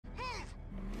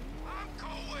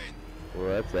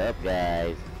What's up,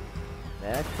 guys?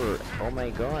 Back for, oh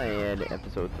my god,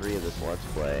 episode 3 of this Let's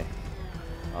Play.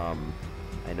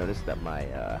 I noticed that my,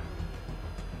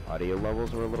 audio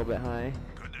levels were a little bit high.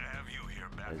 Good to have you here,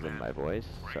 Batman. As in my voice,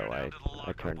 so I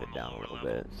turned it down a little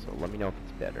bit, so let me know if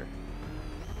it's better.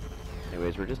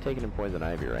 Anyways, we're just taking in Poison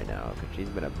Ivy right now, because she's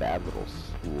been a bad little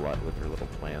slut with her little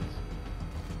plans.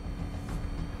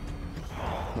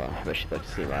 Well, I bet she'd like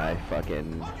to see my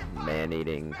fucking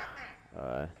man-eating,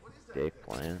 dick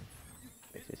plan.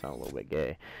 Makes me sound a little bit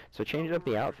gay. So changed up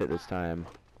the outfit this time.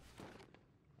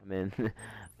 I'm in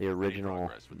the original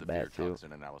bat suit. It's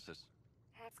gonna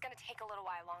take a little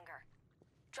while longer.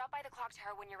 Drop by the clock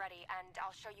tower when you're ready, and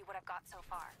I'll show you what I've got so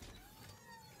far.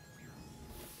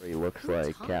 Where he looks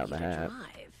like Cat in the Hat.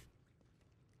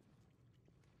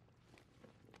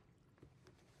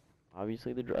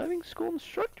 Obviously the driving school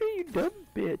instructor, you dumb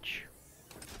bitch.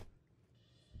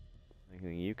 The only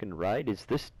thing you can ride is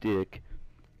this dick.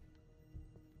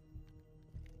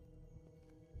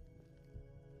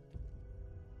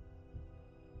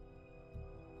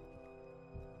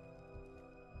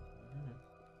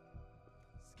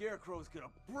 Scarecrow's gonna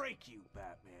break you,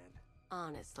 Batman.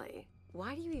 Honestly,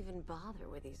 why do you even bother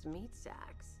with these meat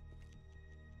sacks?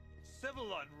 Civil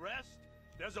unrest?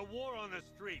 There's a war on the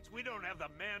streets. We don't have the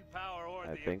manpower or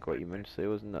the I think what you meant to say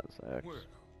was nutsacks. Well,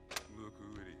 look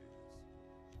who it is.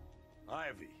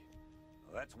 Ivy.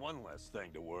 Well, that's one less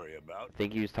thing to worry about. I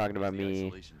think he was talking about me.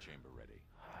 Isolation chamber ready.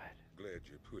 Glad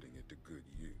you're putting it to good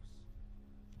use.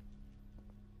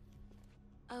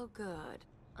 Oh good,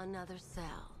 another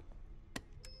cell.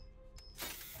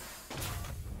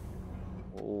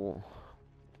 Oh,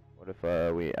 what if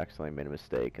we accidentally made a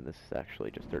mistake and this is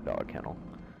actually just their dog kennel?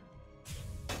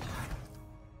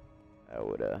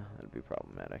 That'd be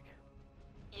problematic.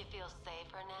 You feel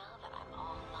safer now that I'm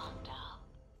all locked up?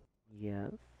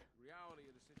 Yes. The reality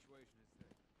of the situation is that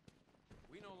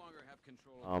we no longer have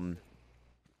control of the city.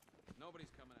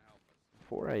 Nobody's coming to help us.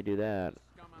 Before I do that,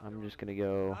 I'm just gonna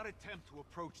go. Not attempt to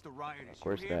approach the rioters. Of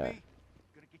course you hear that. me?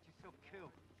 Gonna get yourself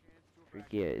killed.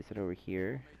 Forget. Is it over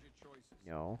here?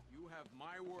 No. You have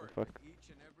my word. Fuck. Each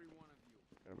and every one of you.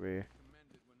 Over here.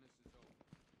 Commended when this is over.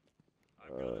 I've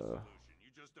got a solution.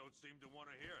 You just don't seem to want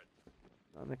to hear it.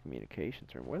 Not in the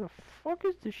communications room. Where the fuck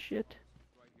is this shit?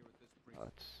 Right here at this Oh,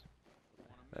 precinct.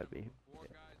 that'd be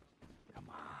Come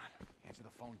on, answer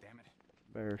the phone, damn it.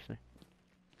 embarrassing.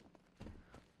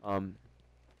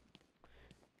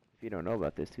 If you don't know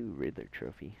about this, who read their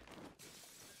trophy?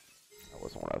 That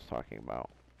wasn't what I was talking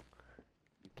about.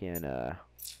 You can, Hi,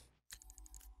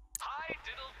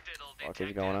 diddle diddle, what detective.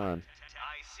 is going on?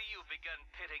 I see you've begun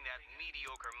pitting that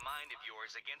mediocre mind of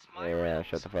yours against my Yeah, riddles.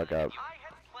 shut the fuck up. I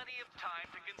had plenty of time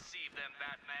to conceive them,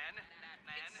 Batman.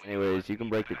 Anyways, you can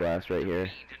break the glass right here.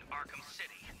 Mean in Arkham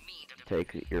City. Mean to the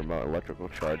Take your electrical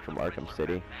charge from Arkham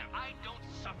City. I don't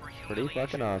suffer Pretty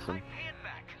fucking humiliation. awesome. I pay it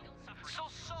back. So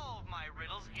solve my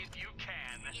riddles if you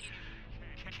can.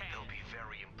 They'll be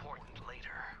very important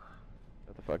later.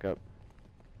 Shut the fuck up.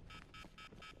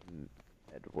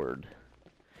 Edward.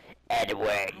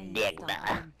 Edward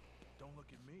Nigma. Don't look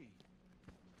at me.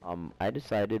 I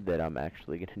decided that I'm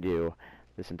actually gonna do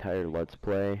this entire Let's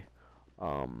Play,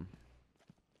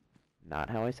 not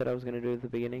how I said I was gonna do it at the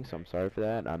beginning, so I'm sorry for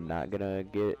that. I'm not gonna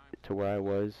get to where I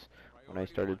was when I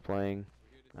started playing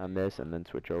on this and then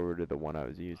switch over to the one I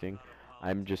was using.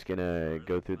 I'm just gonna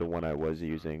go through the one I was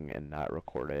using and not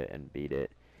record it and beat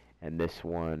it. And this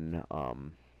one,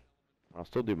 I'll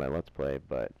still do my Let's Play,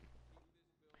 but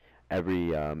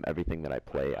everything that I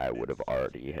play I would have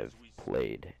already have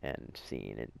played and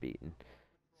seen and beaten.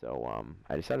 So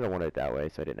I decided I wanted it that way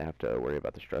so I didn't have to worry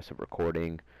about the stress of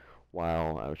recording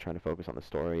while I was trying to focus on the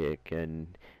story. It can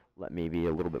let me be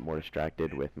a little bit more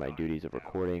distracted with my duties of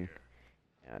recording,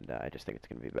 and I just think it's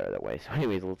going to be better that way. So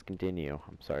anyways, let's continue.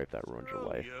 I'm sorry if that ruined your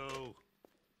life. You.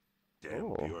 Damn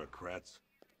Oh. bureaucrats.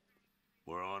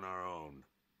 We're on our own.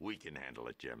 We can handle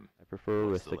it, Jim. I prefer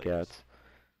What's the Aristocats.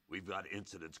 We've got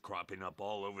incidents cropping up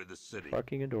all over the city.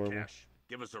 Fucking adorable. Cash,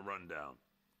 give us a rundown.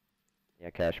 Yeah,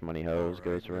 Cash Money Hose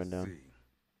goes to let's rundown. see.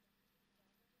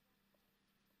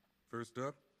 First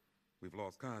up, we've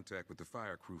lost contact with the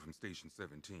fire crew from Station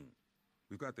 17.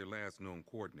 We've got their last known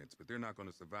coordinates, but they're not going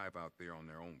to survive out there on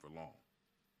their own for long.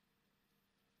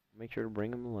 Make sure to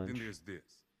bring them lunch. Then there's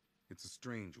this. It's a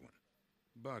strange one.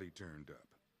 Body turned up.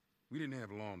 We didn't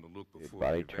have long to look Dude, before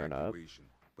body the turn up? evacuation,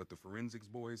 but the forensics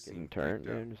boys Getting seem turned,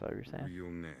 freaked out. dude? Is that what you're saying? Real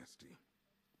nasty.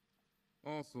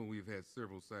 Also, we've had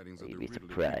several sightings of You'd the be Riddler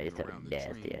surprised creeping how around the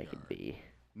nasty train I could yard. be.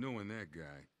 Knowing that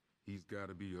guy, he's got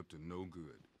to be up to no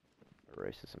good. The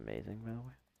race is amazing, by the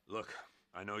way. Look,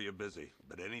 I know you're busy,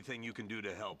 but anything you can do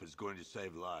to help is going to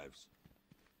save lives.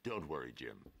 Don't worry,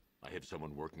 Jim. I have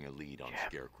someone working a lead on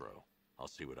Scarecrow. I'll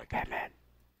see what I can do.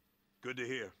 Good to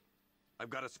hear. I've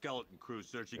got a skeleton crew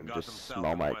searching I'm Gotham just South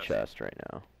smell and my West. chest right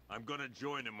now. I'm gonna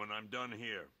join him when I'm done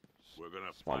here. We're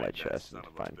gonna Smell find my that chest son and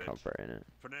of a find bitch. comfort in it.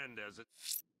 Fernandez,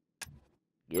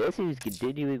 Yes, he's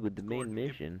continuing with the main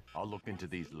mission. I'll look into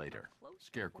these later.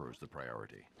 Scarecrow's the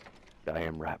priority. I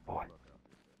am right, boy.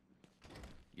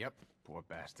 Yep, poor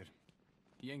bastard.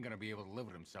 He ain't gonna be able to live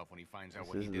with himself when he finds out This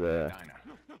what he is did in the that diner.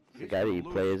 The guy that you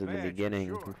play as in the Badge, for beginning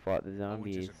sure. who fought the Owens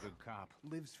zombies. is a good cop.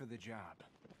 Lives for the job.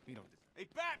 He don't. Hey,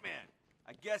 Batman!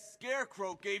 I guess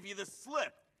Scarecrow gave you the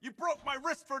slip. You broke my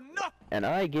wrist for nothing! And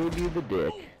I gave you the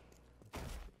dick.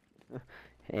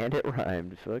 And it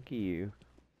rhymed. Fuck you.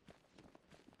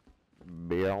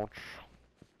 Bitch.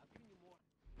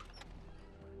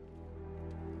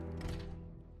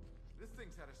 This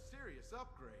thing's had a serious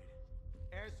upgrade.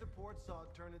 Air support saw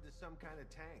it turn into some kind of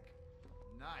tank.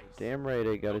 Nice. Damn right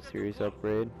I got a serious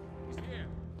upgrade. He's here.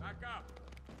 Back up.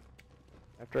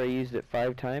 After I used it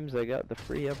 5 times, I got the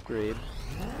free upgrade.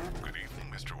 Good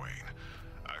evening, Mr. Wayne.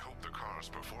 I hope the car's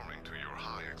performing to your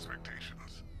high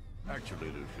expectations. Actually,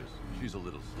 Lucius, she's a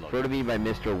little sluggish. Refer to me by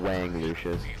Mr. Wang,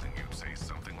 Lucius. Feeling you'd say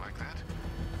something like that?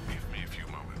 Give me a few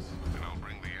moments, and I'll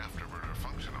bring the afterburner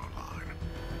function online.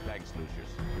 Thanks, Lucius.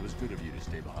 It was good of you to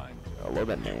stay behind. I love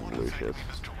that name, Lucius.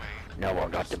 Now I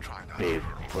got the big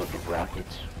fucking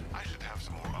rockets. I should have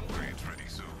some more upgrades ready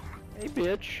soon. Hey,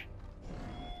 bitch.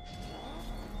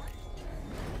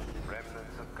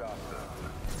 Remnants of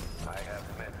Gotham, I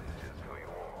have messages for you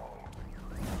all.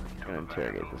 I'm gonna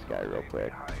interrogate this guy real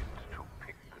quick.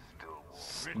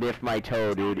 Sniff my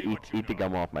toe, dude. Eat the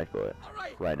gum off my foot.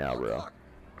 Right now, bro.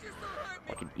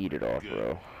 I can eat it off,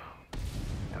 bro.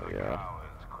 Oh, yeah.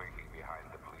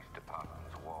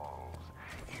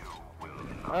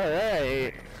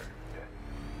 Alright.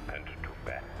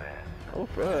 Oh,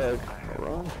 fuck.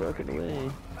 Wrong fucking way.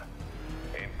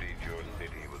 Emptied your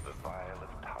city with a vial of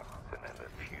toxin and a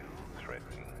few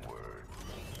threatening words.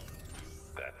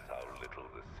 That's how little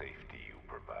the safety you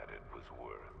provided was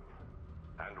worth.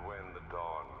 And when the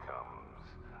dawn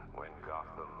comes, when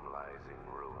Gotham lies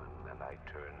in ruin, and I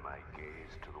turn my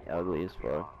gaze to the Ugly as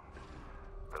fuck.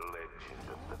 the legend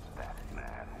of the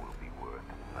Batman will be worth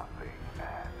nothing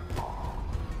at all.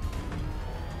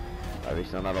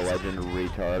 Obviously, I'm not a legend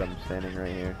retard. I'm standing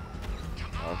right here.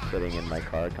 I'm sitting in my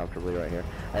car comfortably right here.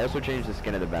 I also changed the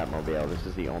skin of the Batmobile. This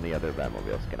is the only other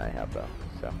Batmobile skin I have, though.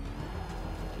 So,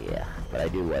 yeah. But I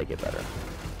do like it better.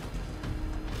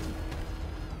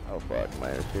 Oh, fuck. Am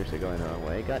I seriously going the wrong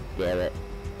way? God damn it.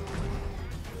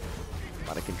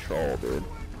 Out of control, dude.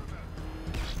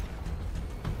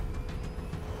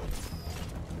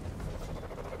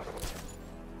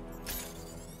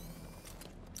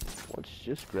 Let's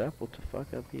just grapple to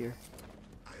fuck up here.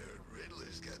 I heard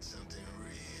Riddler's got something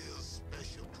real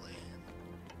special planned.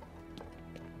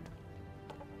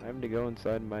 Time to go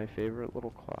inside my favorite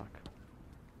little clock.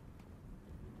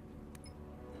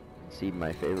 See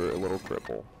my favorite little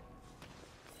cripple.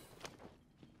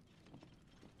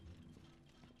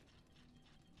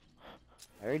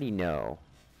 I already know.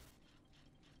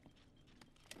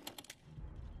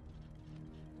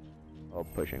 Oh,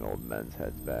 pushing old men's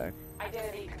heads back.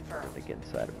 Identity confirmed. To get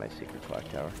inside of my secret clock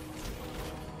tower.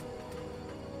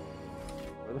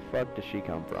 Where the fuck does she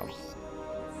come from?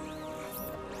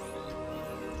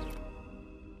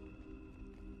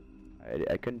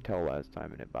 I couldn't tell last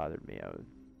time and it bothered me. I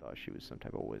thought she was some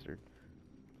type of wizard.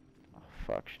 Oh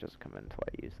fuck, she doesn't come in until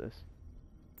I use this.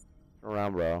 Turn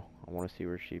around, bro. I want to see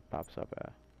where she pops up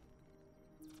at.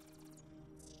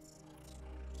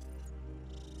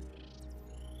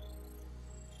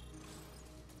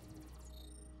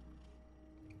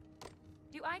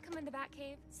 Do I come in the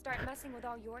Batcave, start messing with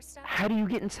all your stuff? How do you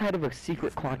get inside of a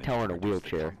secret clock tower in a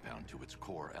wheelchair? Compound to its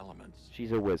core elements.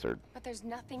 She's a wizard. But there's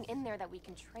nothing in there that we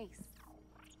can trace.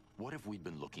 What if we've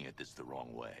been looking at this the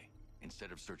wrong way?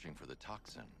 Instead of searching for the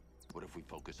toxin, what if we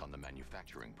focus on the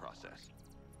manufacturing process?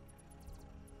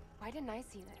 Why didn't I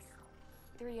see this?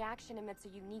 The reaction emits a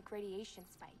unique radiation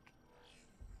spike.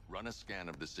 Run a scan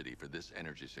of the city for this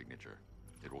energy signature.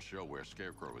 It will show where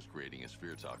Scarecrow is creating his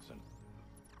fear toxin.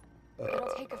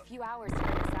 It'll take a few hours to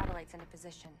get the satellites into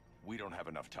position. We don't have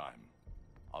enough time.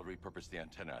 I'll repurpose the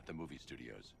antenna at the movie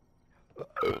studios.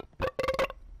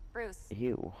 Bruce.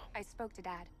 Ew. I spoke to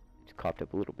Dad. Just coughed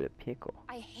up a little bit of pickle.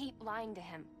 I hate lying to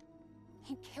him.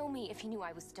 He'd kill me if he knew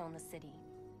I was still in the city.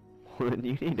 Then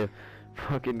you need to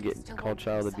fucking call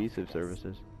child abusive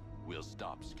services. We'll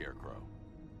stop Scarecrow.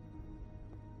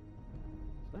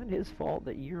 It's not his fault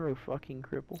that you're a fucking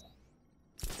cripple.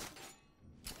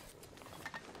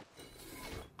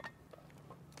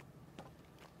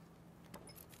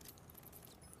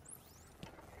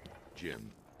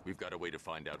 Jim, we've got a way to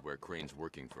find out where Crane's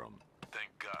working from. Thank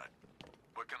God.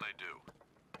 What can I do?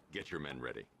 Get your men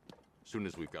ready. Soon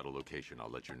as we've got a location,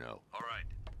 I'll let you know. All right.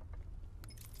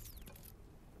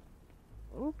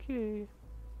 Okay.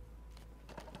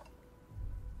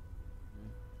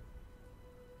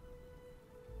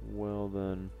 Well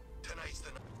then. Tonight's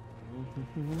the night.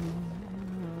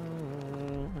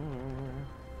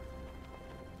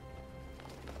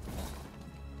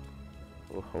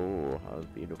 Oh, that was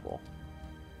beautiful.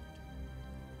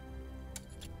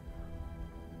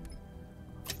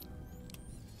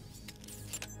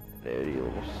 Dude,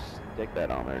 you'll stick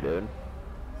that on there, dude.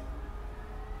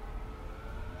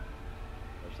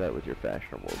 Touch that with your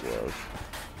fashionable gloves.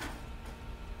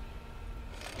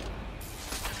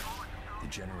 The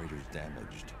generator's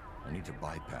damaged. I need to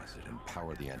bypass it and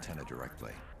power the antenna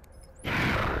directly.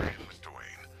 Mr.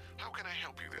 Wayne, how can I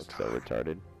help you this Looks so time?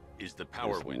 retarded. Is the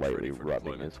power Just winch lightly ready for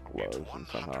rubbing deployment? his gloves and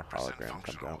somehow a hologram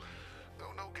comes out.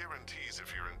 Though no guarantees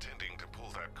if you're intending to pull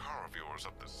that car of yours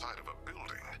up the side of a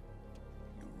building.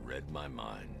 You read my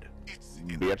mind. It's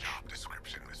in the job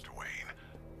description, Mr. Wayne.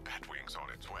 Batwing's on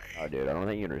its way. Oh, dude, I don't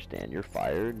think you understand. You're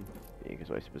fired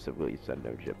because I specifically said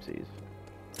no gypsies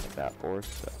at that force.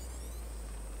 So.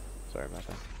 Sorry about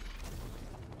that.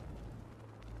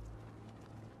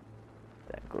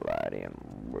 That gliding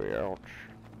belch.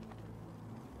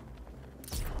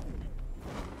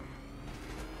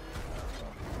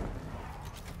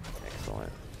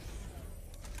 Excellent.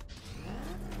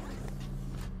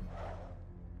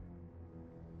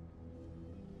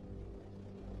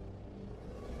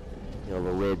 Till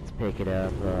the lids pick it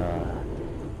up.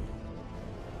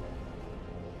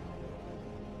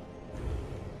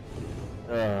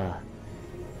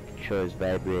 Controls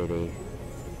vibrating.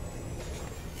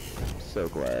 I'm so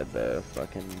glad the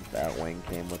fucking Batwing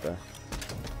came with a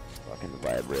fucking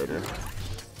vibrator.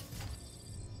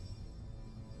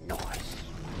 Nice.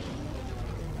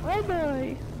 Oh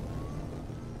boy.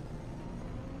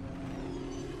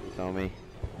 Tell me.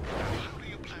 How do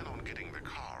you plan on getting the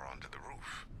car onto the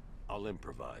roof? I'll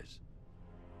improvise.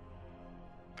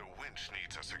 The winch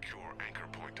needs a secure anchor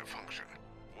point to function.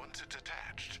 Once it's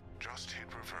attached, just hit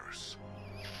reverse.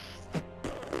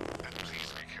 And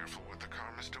please be careful with the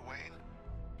car, Mr. Wayne.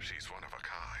 She's one of a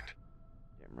kind.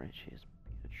 Damn right she is,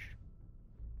 bitch.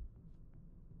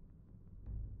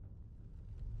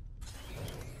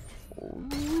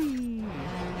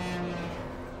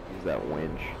 Use that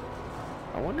winch.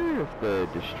 I wonder if the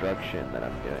destruction that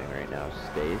I'm doing right now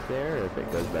stays there, or if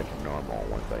it goes back to normal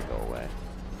once I go away.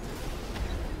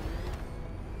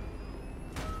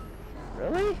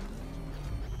 Really?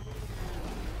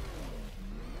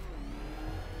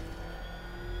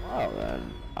 Wow,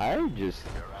 then. I just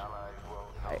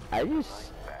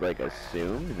like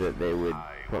assumed that they would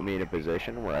put me in a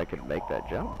position where I could make that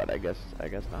jump, but I guess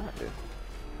not, dude.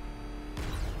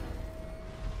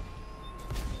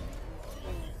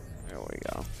 There we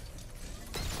go.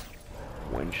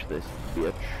 Winch this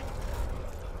bitch.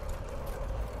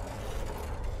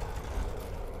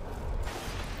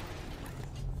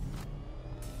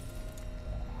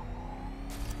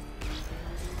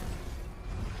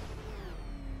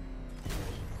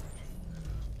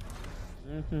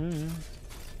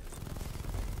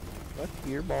 Fuck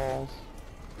your balls.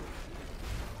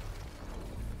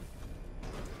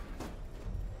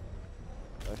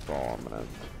 If I fall, I'm gonna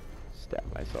stab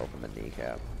myself in the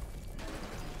kneecap.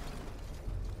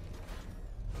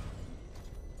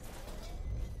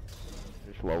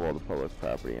 Just love all the public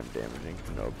property I'm damaging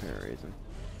for no apparent reason.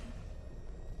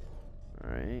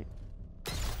 Alright.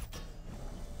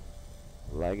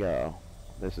 Lego.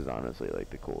 This is honestly like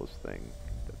the coolest thing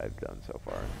that I've done so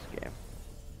far in this game.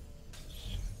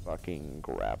 Just fucking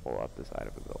grapple up the side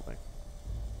of a building.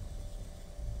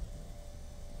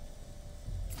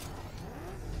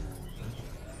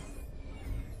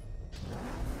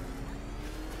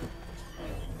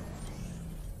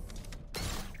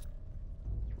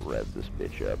 Rev this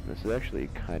bitch up. This is actually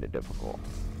kind of difficult.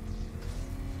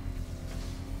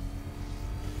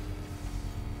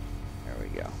 There we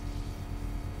go.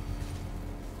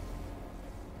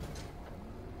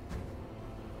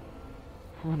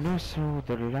 Oh, so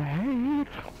the light.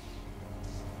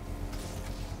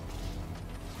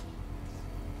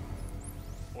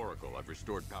 Oracle, I've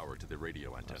restored power to the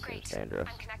radio antenna. Great. I'm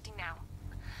connecting now.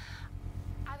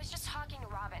 I was just talking to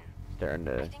Robin. Staring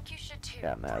to I think you should too.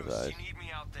 Cat in the eyes. You need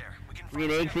me out there. We can Green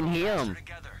eggs in him.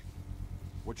 together.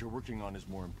 What you're working on is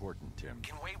more important, Tim.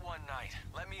 Can wait one night.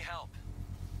 Let me help.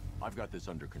 I've got this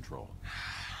under control.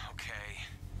 Okay.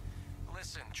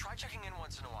 Listen, try checking in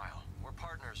once in a while. We're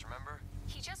partners, remember?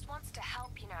 He just wants to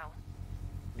help, you know.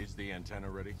 Is the antenna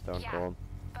ready? Stone cold.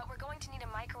 but we're going to need a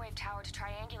microwave tower to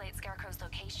triangulate Scarecrow's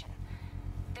location.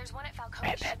 There's one at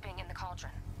Falcone Shipping in the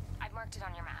Cauldron. I've marked it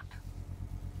on your map.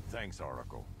 Thanks,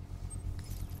 Oracle.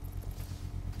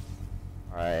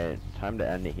 Alright, time to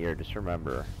end it here. Just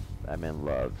remember, Batman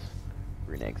loves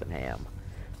green eggs and ham.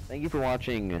 Thank you for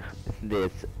watching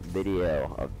this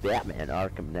video of Batman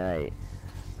Arkham Knight.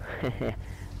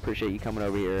 Appreciate you coming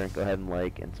over here. Go ahead and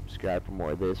like and subscribe for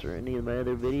more of this or any of my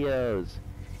other videos.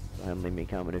 Go ahead and leave me a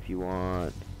comment if you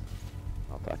want.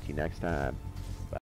 I'll talk to you next time.